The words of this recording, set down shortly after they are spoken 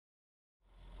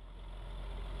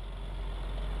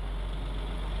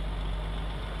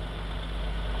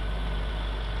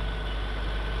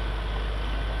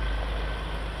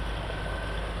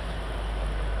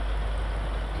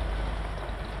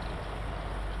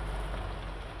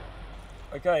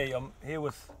Okay, I'm here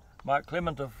with Mark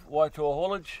Clement of Waitoa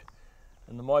Haulage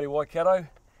in the mighty Waikato.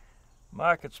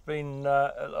 Mark, it's been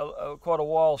quite a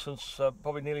while since,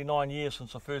 probably nearly 9 years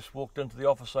since I first walked into the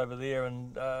office over there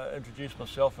and introduced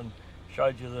myself and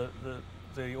showed you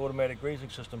the automatic greasing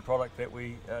system product that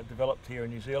we developed here in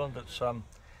New Zealand. It's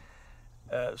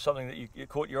something that you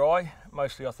caught your eye.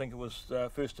 Mostly I think it was,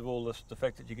 first of all, the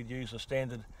fact that you could use a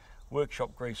standard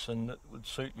workshop grease and it would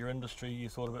suit your industry. You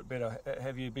thought a bit better.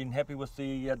 Have you been happy with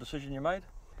the decision you made?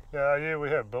 Yeah, we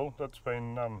have, Bill. That's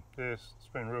been it's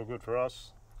been real good for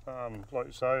us. Like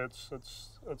you say,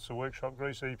 it's a workshop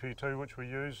grease, EP2, which we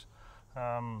use.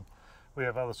 We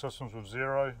have other systems with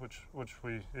Zero, which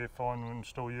we find and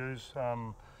still use.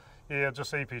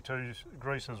 Just EP2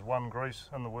 grease is one grease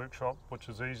in the workshop, which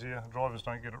is easier. Drivers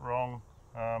don't get it wrong.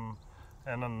 And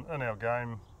in our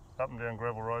game, up and down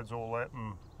gravel roads, all that,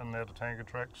 and out of tanker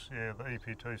tracks, the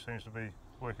EP2 seems to be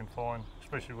working fine,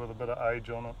 especially with a bit of age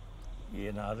on it.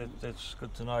 Yeah, no, that's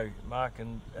good to know, Mark.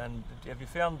 And have you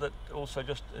found that also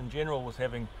just in general with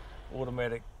having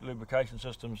automatic lubrication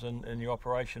systems in your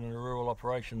operation, in a rural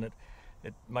operation, that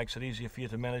it makes it easier for you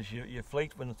to manage your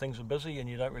fleet when things are busy and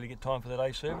you don't really get time for that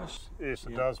A service? Yes,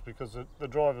 it does, because the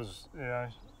drivers,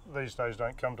 these days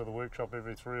don't come to the workshop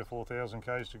every 3,000 or 4,000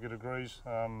 k's to get a grease.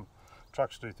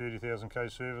 Trucks do 30,000 k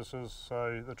services,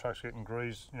 so the truck's getting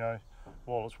greased,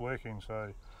 while it's working.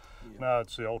 So, no,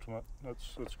 it's the ultimate.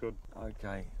 It's good.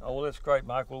 Okay. Oh, well, that's great,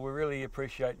 Mark. Well, we really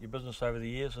appreciate your business over the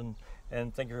years, and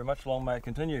thank you very much. Long may it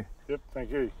continue. Yep.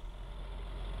 Thank you.